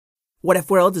What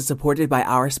If World is supported by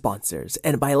our sponsors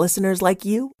and by listeners like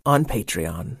you on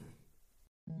Patreon.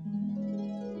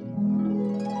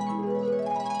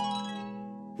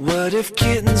 What if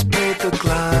kittens played the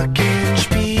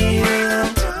glockenspiel?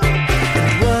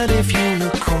 And what if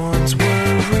unicorns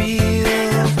were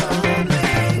real?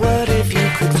 What if you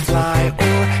could fly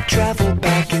or travel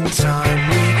back in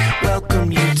time? We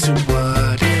welcome you to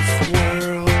What If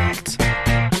World.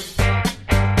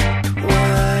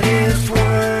 What If World?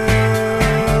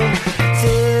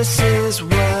 This is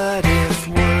What If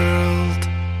World.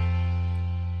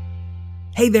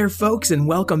 Hey there, folks, and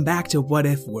welcome back to What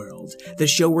If World, the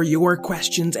show where your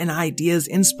questions and ideas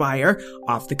inspire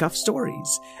off-the-cuff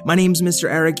stories. My name's Mr.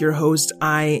 Eric, your host.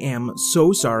 I am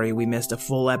so sorry we missed a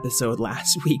full episode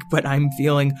last week, but I'm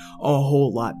feeling a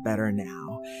whole lot better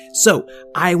now. So,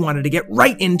 I wanted to get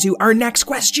right into our next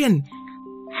question.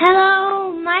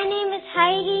 Hello, my name is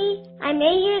Heidi. I'm 8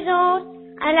 years old.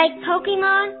 I like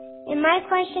Pokemon, and my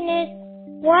question is,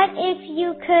 what if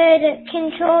you could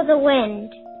control the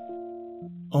wind?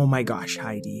 Oh my gosh,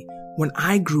 Heidi. When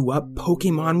I grew up,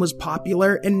 Pokemon was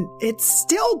popular, and it's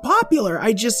still popular.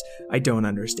 I don't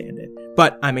understand it.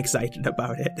 But I'm excited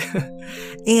about it.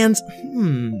 And,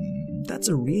 that's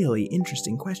a really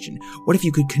interesting question. What if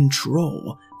you could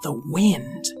control the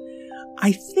wind?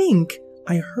 I think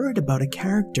I heard about a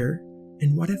character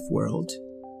in What If World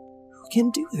who can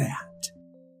do that.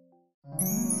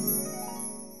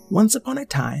 Once upon a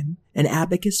time, in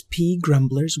Abacus P.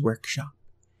 Grumbler's workshop,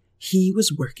 he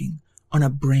was working on a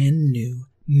brand new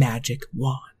magic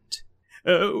wand.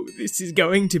 Oh, this is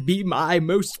going to be my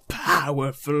most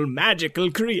powerful magical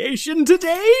creation to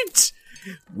date!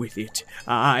 With it,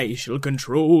 I shall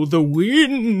control the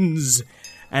winds,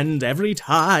 and every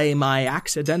time I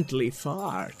accidentally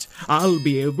fart, I'll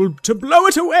be able to blow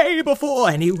it away before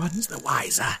anyone's the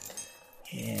wiser.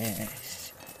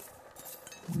 Yes.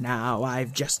 Now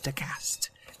I've just to cast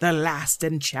the last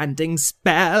enchanting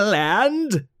spell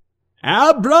and...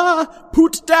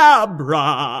 Abra-put-dabra!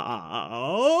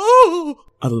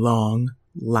 A long,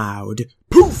 loud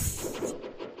poof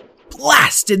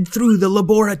blasted through the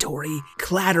laboratory,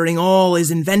 clattering all his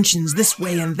inventions this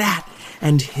way and that,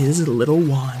 and his little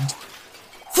wand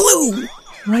flew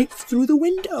right through the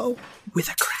window with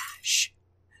a crash.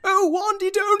 Oh,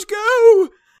 Wandy, don't go!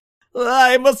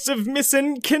 I must have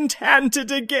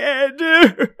misencanted again.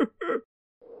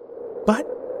 But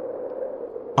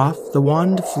off the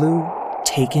wand flew,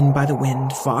 taken by the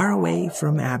wind far away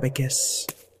from Abacus.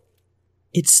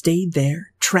 It stayed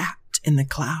there, trapped in the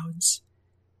clouds,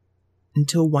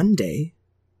 until one day,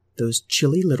 those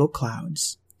chilly little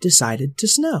clouds decided to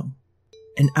snow,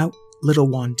 and out little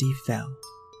Wandy fell.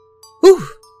 Ooh!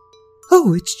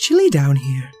 Oh, it's chilly down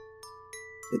here.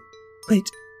 Wait,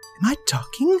 am I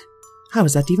talking? How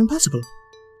is that even possible?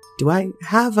 Do I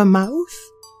have a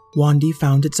mouth? Wandy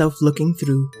found itself looking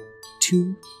through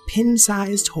 2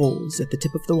 pin-sized holes at the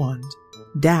tip of the wand,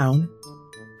 down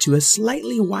to a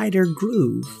slightly wider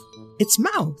groove, its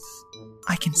mouth.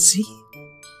 I can see.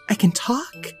 I can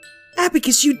talk.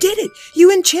 Abacus, you did it!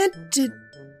 You enchanted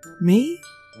me?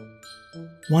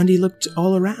 Wandy looked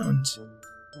all around,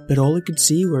 but all it could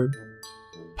see were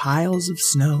piles of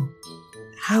snow.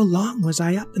 How long was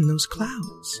I up in those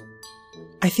clouds?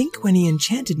 I think when he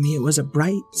enchanted me, it was a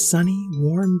bright, sunny,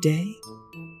 warm day.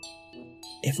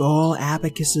 If all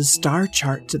Abacus's star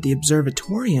charts at the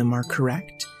observatorium are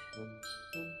correct,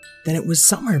 then it was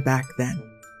summer back then,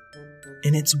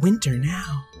 and it's winter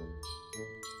now.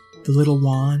 The little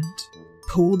wand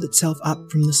pulled itself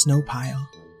up from the snow pile.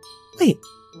 Wait,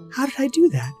 how did I do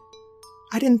that?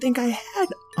 I didn't think I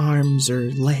had arms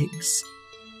or legs.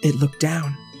 It looked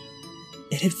down.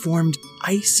 It had formed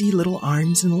icy little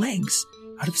arms and legs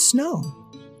out of snow.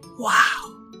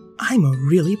 Wow, I'm a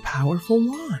really powerful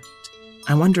wand.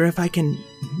 I wonder if I can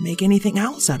make anything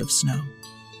else out of snow.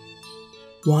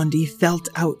 Wandy felt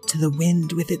out to the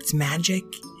wind with its magic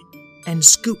and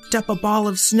scooped up a ball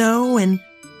of snow and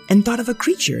thought of a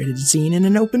creature it had seen in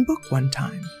an open book one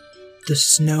time. The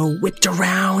snow whipped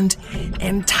around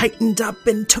and tightened up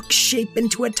and took shape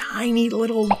into a tiny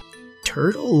little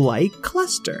turtle-like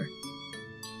cluster.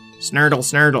 Snurtle,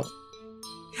 snurtle.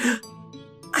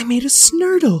 I made a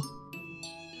Snurtle,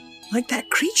 like that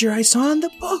creature I saw in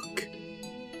the book.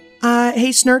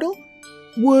 Hey, Snurtle,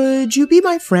 would you be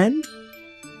my friend?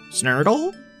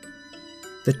 Snurtle?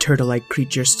 The turtle-like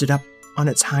creature stood up on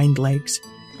its hind legs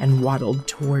and waddled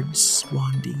towards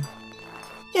Wandy.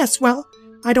 Yes, well,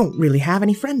 I don't really have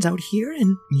any friends out here,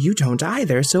 and you don't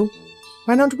either, so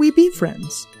why don't we be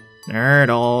friends?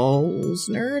 Snurtle,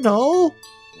 Snurtle.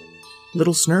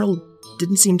 Little Snurtle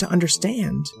didn't seem to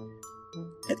understand.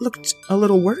 It looked a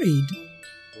little worried.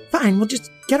 Fine, we'll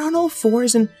just get on all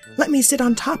fours and let me sit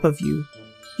on top of you.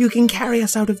 You can carry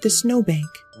us out of this snowbank.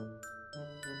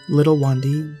 Little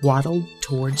Wandy waddled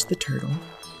towards the turtle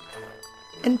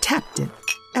and tapped it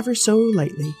ever so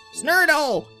lightly.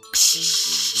 Snurtle!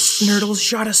 Snurtle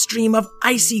shot a stream of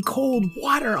icy cold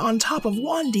water on top of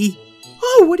Wandy.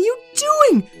 Oh, what are you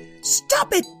doing?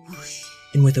 Stop it!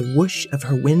 And with a whoosh of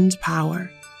her wind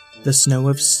power, the snow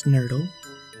of Snurtle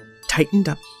tightened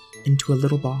up into a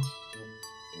little ball.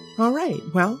 All right,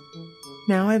 well,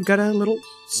 now I've got a little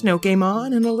Snowgame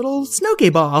on and a little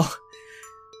Snowgay ball.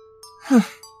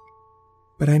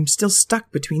 But I'm still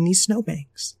stuck between these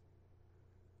snowbanks.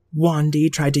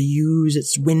 Wandy tried to use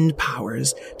its wind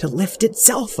powers to lift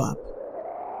itself up,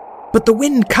 but the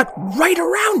wind cut right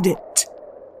around it.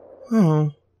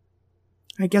 Oh,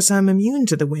 I guess I'm immune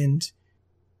to the wind.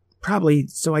 Probably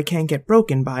so I can't get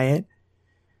broken by it.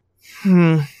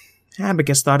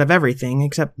 Abacus thought of everything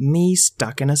except me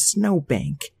stuck in a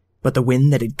snowbank. But the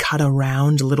wind that had cut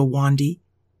around little Wandy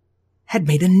had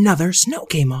made another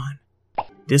Snowgamon.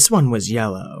 This one was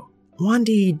yellow.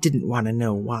 Wandy didn't want to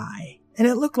know why, and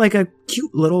it looked like a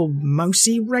cute little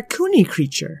mousy raccoony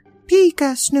creature.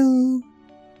 Pika-Snoo.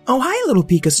 Oh, hi, little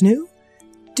Pika-Snoo.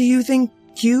 Do you think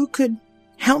you could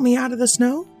help me out of the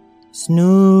snow?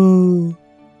 Snoo.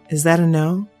 Is that a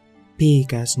no?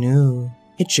 Pika-Snoo.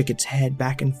 It shook its head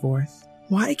back and forth.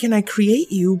 Why can I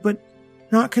create you but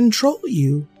not control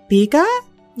you? Pika?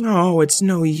 Oh, it's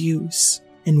no use.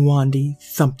 And Wandy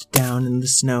thumped down in the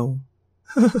snow.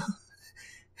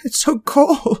 It's so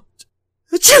cold.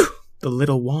 Achoo! The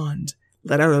little wand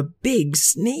let out a big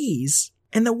sneeze,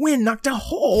 and the wind knocked a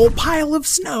whole pile of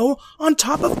snow on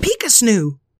top of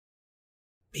Pika-Snoo.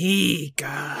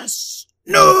 Pika-Snoo!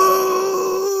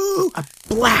 A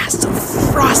blast of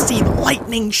frosty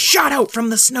lightning shot out from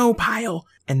the snow pile,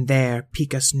 and there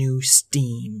Pika-Snoo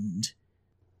steamed,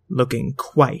 looking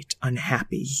quite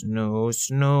unhappy. Snow,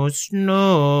 snow,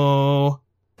 snow.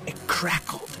 It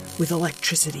crackled with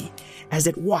electricity as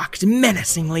it walked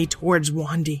menacingly towards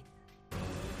Wandy.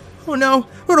 Oh no,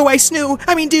 where do I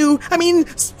Snurtle,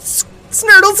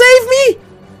 save me!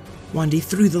 Wandy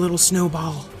threw the little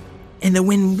snowball, and the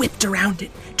wind whipped around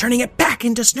it, turning it back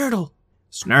into Snurtle.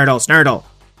 Snurtle, Snurtle.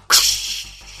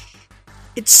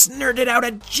 It snurted out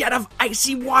a jet of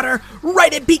icy water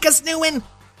right at Pika-Snoo and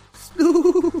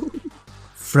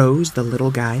froze the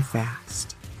little guy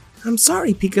fast. I'm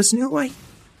sorry, Pika-Snoo, I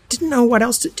didn't know what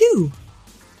else to do.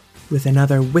 With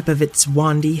another whip of its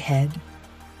wandy head,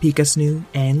 Pika-Snoo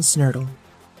and Snurtle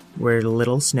were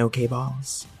little Snowgay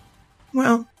balls.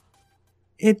 Well,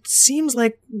 it seems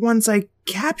like once I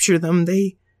capture them,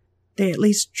 they at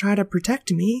least try to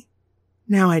protect me.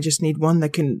 Now I just need one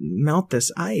that can melt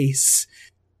this ice.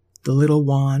 The little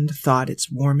wand thought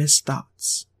its warmest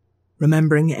thoughts,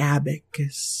 remembering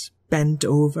Abacus bent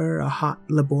over a hot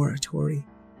laboratory,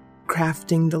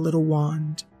 crafting the little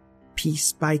wand,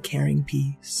 piece by caring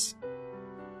piece.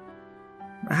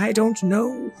 I don't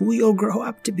know who you'll grow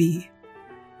up to be,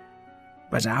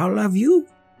 but I'll love you,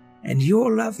 and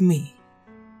you'll love me.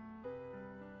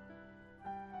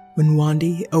 When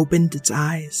Wandy opened its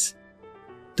eyes,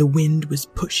 the wind was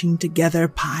pushing together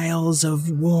piles of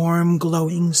warm,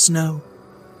 glowing snow.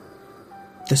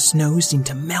 The snow seemed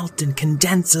to melt and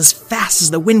condense as fast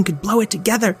as the wind could blow it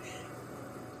together,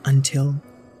 until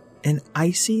an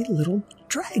icy little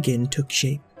dragon took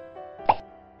shape,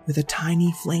 with a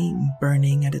tiny flame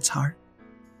burning at its heart.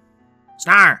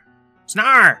 Snar!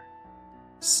 Snar!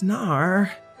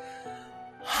 Snar?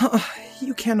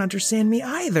 You can't understand me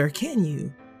either, can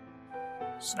you?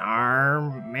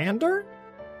 Snarmander?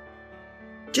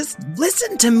 Just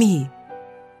listen to me!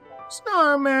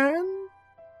 Snarman?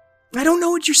 I don't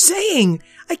know what you're saying!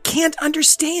 I can't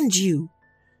understand you!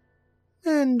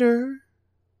 Mander.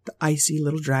 The icy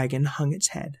little dragon hung its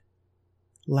head,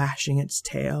 lashing its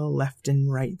tail left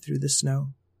and right through the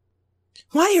snow.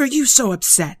 Why are you so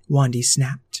upset? Wandy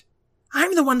snapped.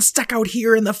 I'm the one stuck out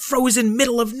here in the frozen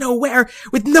middle of nowhere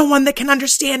with no one that can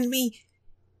understand me.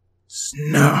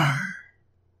 Snar!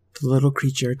 The little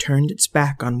creature turned its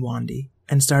back on Wandy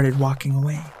and started walking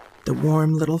away. The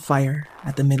warm little fire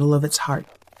at the middle of its heart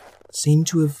seemed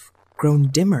to have grown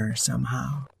dimmer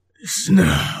somehow.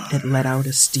 Snar! It let out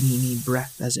a steamy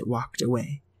breath as it walked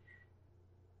away,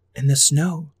 and the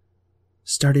snow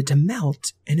started to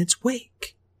melt in its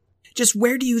wake. Just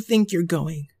where do you think you're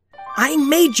going? I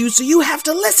made you, so you have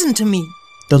to listen to me.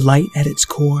 The light at its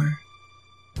core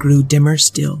grew dimmer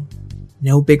still,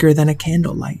 no bigger than a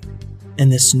candlelight,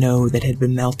 and the snow that had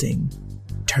been melting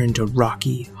turned to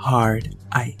rocky, hard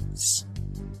ice.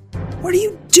 What are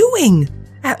you doing?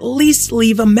 At least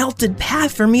leave a melted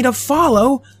path for me to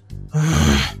follow.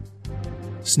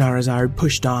 Snarazard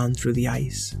pushed on through the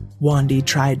ice. Wandy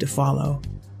tried to follow,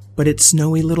 but its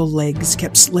snowy little legs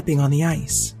kept slipping on the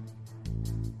ice.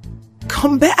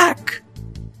 Come back!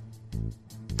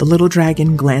 The little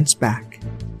dragon glanced back,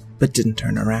 but didn't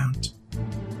turn around.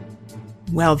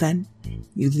 Well then,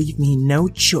 you leave me no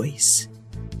choice.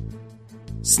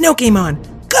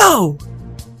 Snowcaemon, go!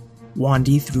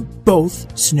 Wandy threw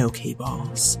both Snow-K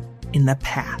balls in the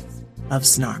path of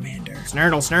Snarmander.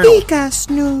 Snurtle.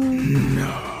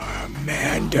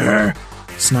 Snarmander.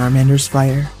 Snarmander's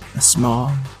fire, a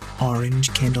small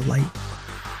orange candlelight,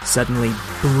 suddenly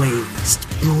blazed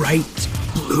bright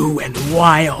blue and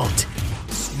wild.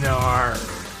 Snarazard,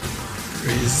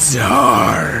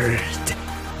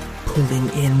 pulling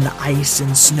in the ice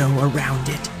and snow around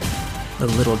it. The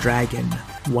little dragon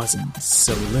wasn't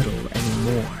so little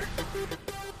anymore.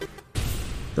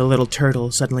 The little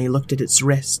turtle suddenly looked at its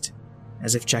wrist,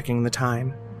 as if checking the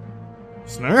time.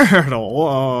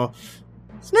 Snurtle.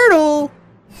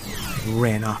 It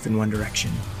ran off in one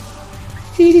direction.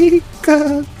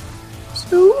 Pikachu.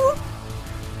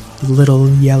 The little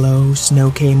yellow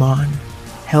Snowcaemon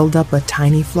held up a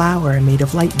tiny flower made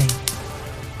of lightning.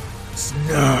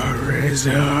 Snarazard.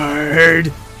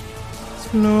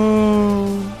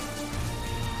 Snow.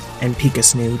 And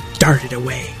Pikachu darted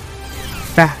away,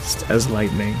 fast as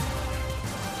lightning.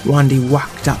 Wandy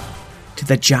walked up to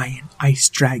the giant ice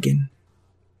dragon.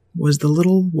 Was the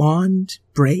little wand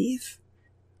brave?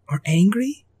 Or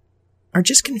angry? Or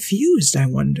just confused, I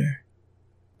wonder?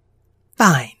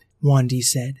 Fine, Wandy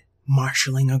said,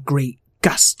 marshalling a great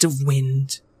gust of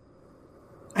wind.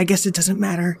 I guess it doesn't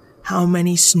matter how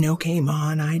many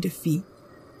Snowcaemon I defeat.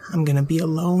 I'm gonna be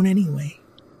alone anyway.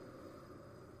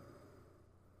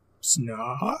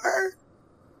 Snar?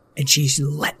 And she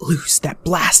let loose that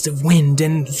blast of wind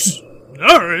and...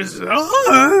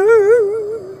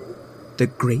 The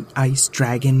great ice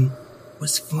dragon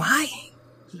was flying.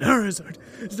 Snarazard.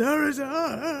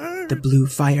 The blue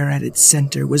fire at its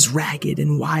center was ragged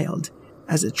and wild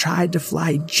as it tried to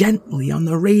fly gently on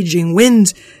the raging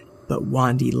winds, but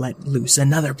Wandy let loose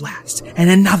another blast, and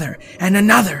another, and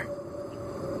another.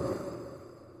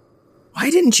 Why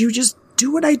didn't you just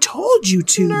do what I told you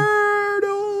to?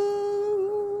 Snurtle.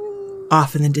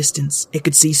 Off in the distance, it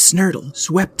could see Snurtle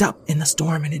swept up in the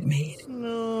storm it had made.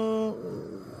 No.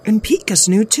 And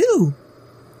Pikachu too.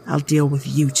 I'll deal with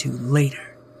you two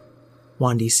later,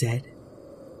 Wandy said,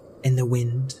 and the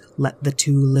wind let the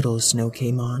two little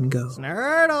Snowcaemon go.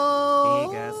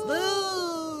 Snurtle.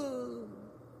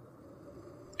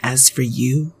 As for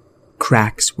you,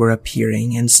 cracks were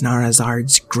appearing in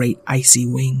Snarazard's great icy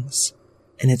wings,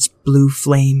 and its blue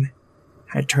flame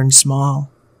had turned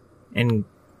small and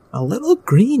a little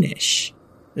greenish.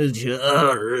 It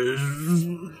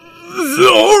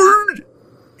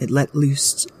let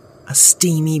loose a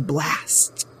steamy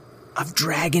blast of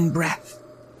dragon breath,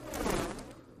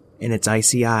 and its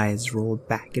icy eyes rolled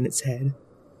back in its head.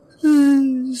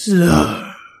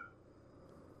 I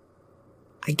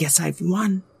guess I've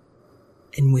won.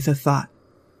 And with a thought,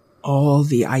 all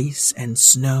the ice and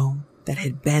snow that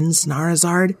had been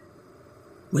Snarazard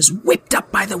was whipped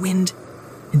up by the wind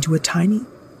into a tiny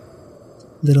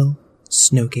little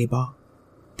Snow-K ball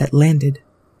that landed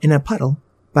in a puddle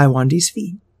by Wandy's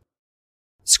feet.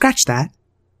 Scratch that.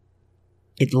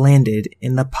 It landed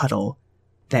in the puddle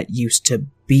that used to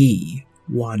be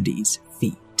Wandy's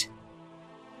feet.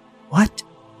 What?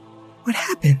 What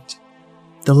happened?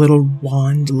 The little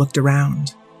wand looked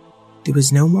around. There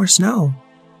was no more snow.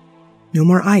 No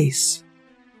more ice.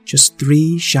 Just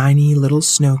 3 shiny little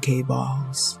Snow-K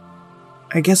balls.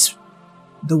 I guess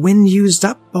the wind used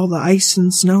up all the ice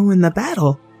and snow in the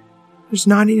battle. There's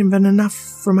not even enough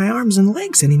for my arms and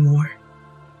legs anymore.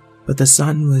 But the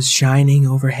sun was shining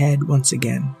overhead once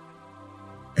again,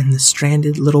 and the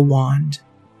stranded little wand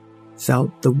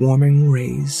felt the warming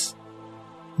rays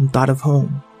and thought of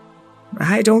home.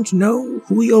 I don't know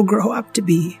who you'll grow up to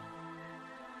be,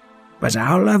 but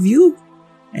I'll love you,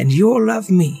 and you'll love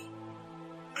me.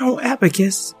 Oh,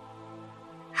 Abacus,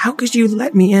 how could you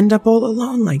let me end up all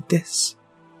alone like this?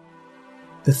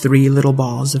 The 3 little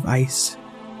balls of ice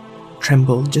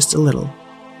trembled just a little,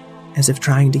 as if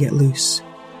trying to get loose.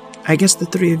 I guess the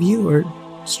 3 of you are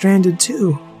stranded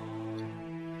too,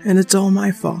 and it's all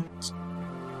my fault.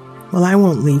 Well, I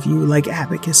won't leave you like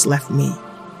Abacus left me.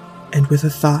 And with a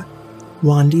thought,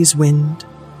 Wandy's wind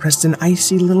pressed an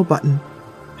icy little button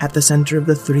at the center of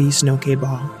the 3 Snow-K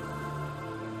ball.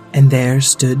 And there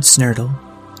stood Snurtle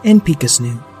and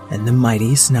Pikachu and the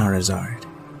mighty Snarazard.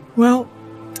 Well,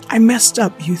 I messed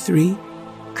up, you 3.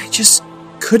 I just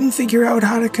couldn't figure out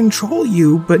how to control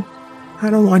you, but I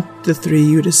don't want the three of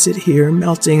you to sit here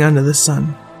melting under the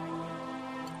sun.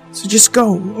 So just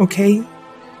go, okay?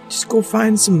 Just go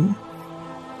find some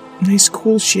nice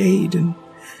cool shade and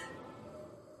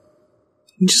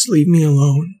just leave me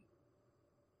alone.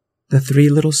 The three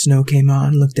little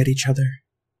Snowcaemon looked at each other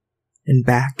and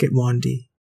back at Wandy.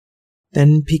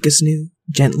 Then Pikasnoo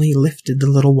gently lifted the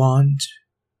little wand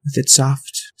with its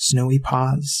soft, snowy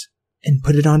paws and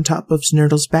put it on top of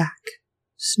Snurtle's back.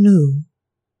 Snoo.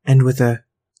 And with a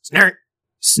snurt,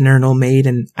 Snurtle made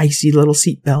an icy little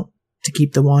seatbelt to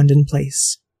keep the wand in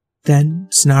place. Then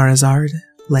Snarazard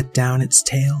let down its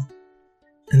tail,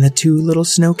 and the two little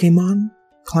Snowcaemon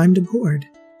climbed aboard.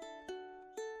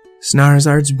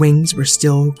 Snarazard's wings were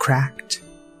still cracked,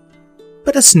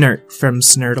 but a snurt from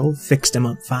Snurtle fixed him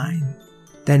up fine.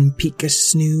 Then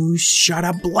Pikasnoo shot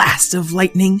a blast of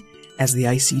lightning as the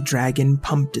icy dragon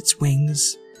pumped its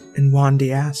wings, and Wandy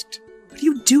asked, "What are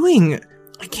you doing?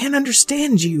 I can't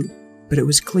understand you." But it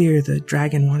was clear the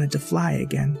dragon wanted to fly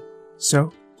again,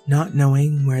 so, not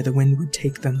knowing where the wind would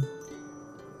take them,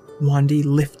 Wandy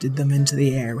lifted them into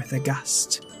the air with a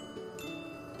gust,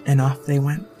 and off they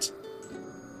went.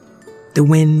 The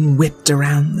wind whipped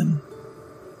around them,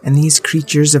 and these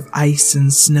creatures of ice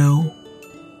and snow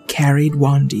carried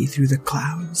Wandy through the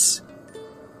clouds.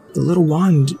 The little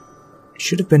wand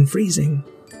should have been freezing,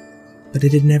 but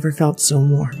it had never felt so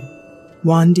warm.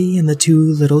 Wandy and the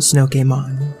two little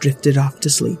Snowcaemon drifted off to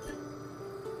sleep.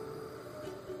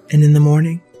 And in the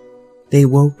morning, they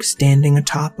woke standing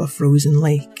atop a frozen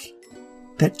lake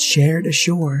that shared a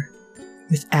shore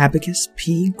with Abacus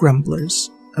P. Grumbler's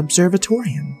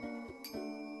observatorium.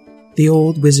 The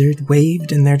old wizard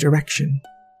waved in their direction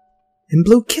and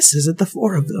blew kisses at the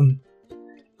four of them.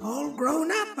 "All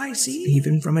grown up, I see."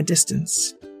 Even from a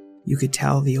distance, you could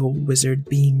tell the old wizard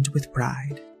beamed with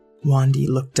pride. Wandy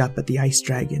looked up at the ice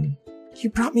dragon. "You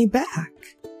brought me back."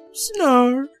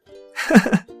 "Snar."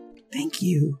 "Thank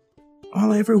you.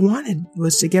 All I ever wanted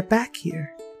was to get back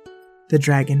here." The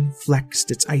dragon flexed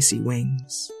its icy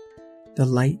wings. The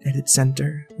light at its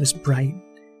center was bright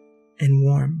and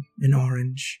warm and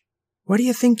orange. "What do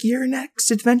you think your next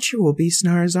adventure will be,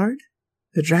 Snarazard?"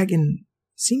 The dragon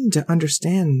seemed to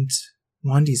understand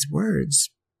Wandy's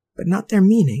words, but not their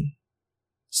meaning.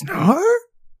 "Snar?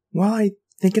 Well, I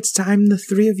think it's time the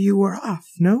three of you were off,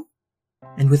 no?"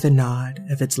 And with a nod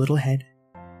of its little head,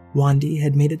 Wandy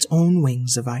had made its own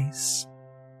wings of ice.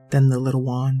 Then the little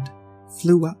wand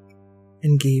flew up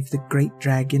and gave the great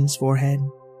dragon's forehead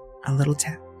a little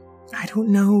tap. "I don't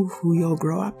know who you'll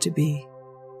grow up to be,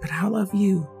 but I'll love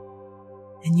you,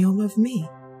 and you'll love me."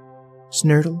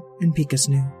 Snurtle and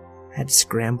Pikasnoo had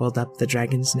scrambled up the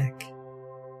dragon's neck,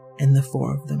 and the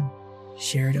four of them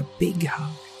shared a big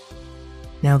hug.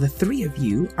 "Now the three of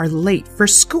you are late for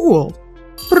school."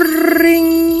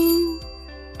 Ring!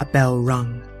 A bell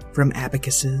rung from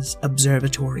Abacus's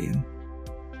observatorium,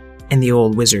 and the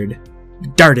old wizard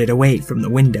darted away from the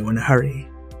window in a hurry.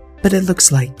 "But it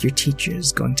looks like your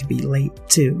teacher's going to be late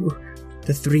too."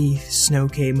 The three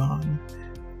Snowcaemon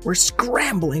were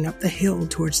scrambling up the hill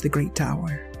towards the great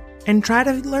tower. "And try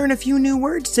to learn a few new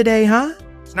words today, huh?"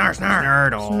 Snar,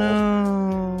 Snurtle.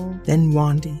 No. Then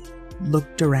Wandy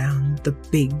looked around the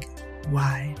big,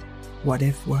 wide,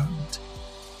 what-if world,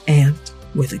 and,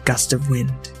 with a gust of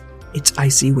wind, its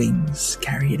icy wings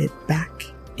carried it back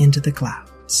into the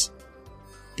clouds.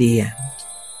 The end.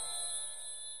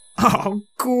 Oh,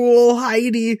 cool,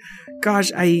 Heidi!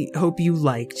 Gosh, I hope you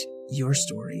liked your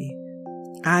story.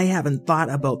 I haven't thought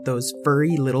about those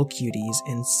furry little cuties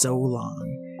in so long.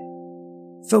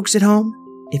 Folks at home,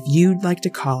 if you'd like to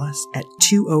call us at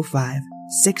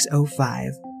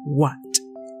 205-605-WHAT,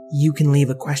 you can leave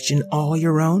a question all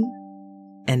your own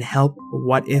and help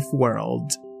What If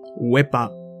World whip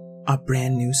up a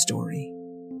brand new story.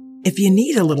 If you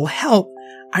need a little help,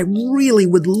 I really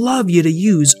would love you to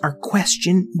use our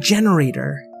question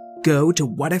generator. Go to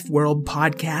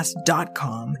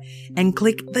whatifworldpodcast.com and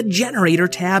click the generator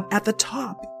tab at the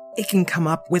top. It can come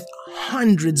up with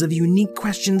hundreds of unique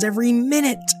questions every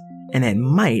minute, and it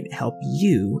might help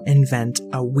you invent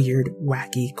a weird,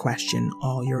 wacky question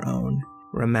all your own.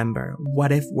 Remember,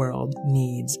 What If World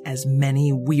needs as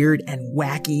many weird and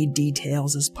wacky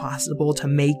details as possible to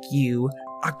make you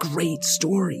a great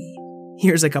story.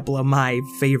 Here's a couple of my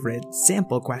favorite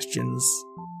sample questions.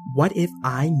 What if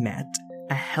I met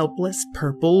a helpless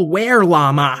purple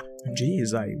were-llama?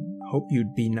 Geez, I hope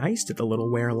you'd be nice to the little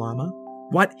were-llama.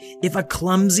 What if a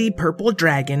clumsy purple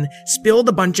dragon spilled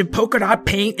a bunch of polka dot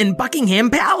paint in Buckingham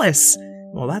Palace?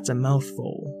 Well, that's a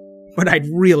mouthful, but I'd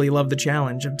really love the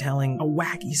challenge of telling a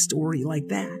wacky story like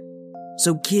that.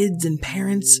 So kids and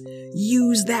parents,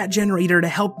 use that generator to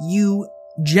help you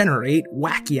generate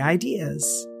wacky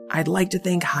ideas. I'd like to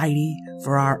thank Heidi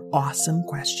for our awesome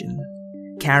question,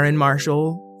 Karen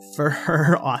Marshall for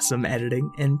her awesome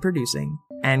editing and producing,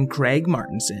 and Craig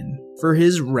Martinson for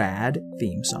his rad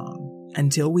theme song.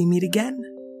 Until we meet again,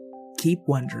 keep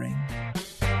wondering.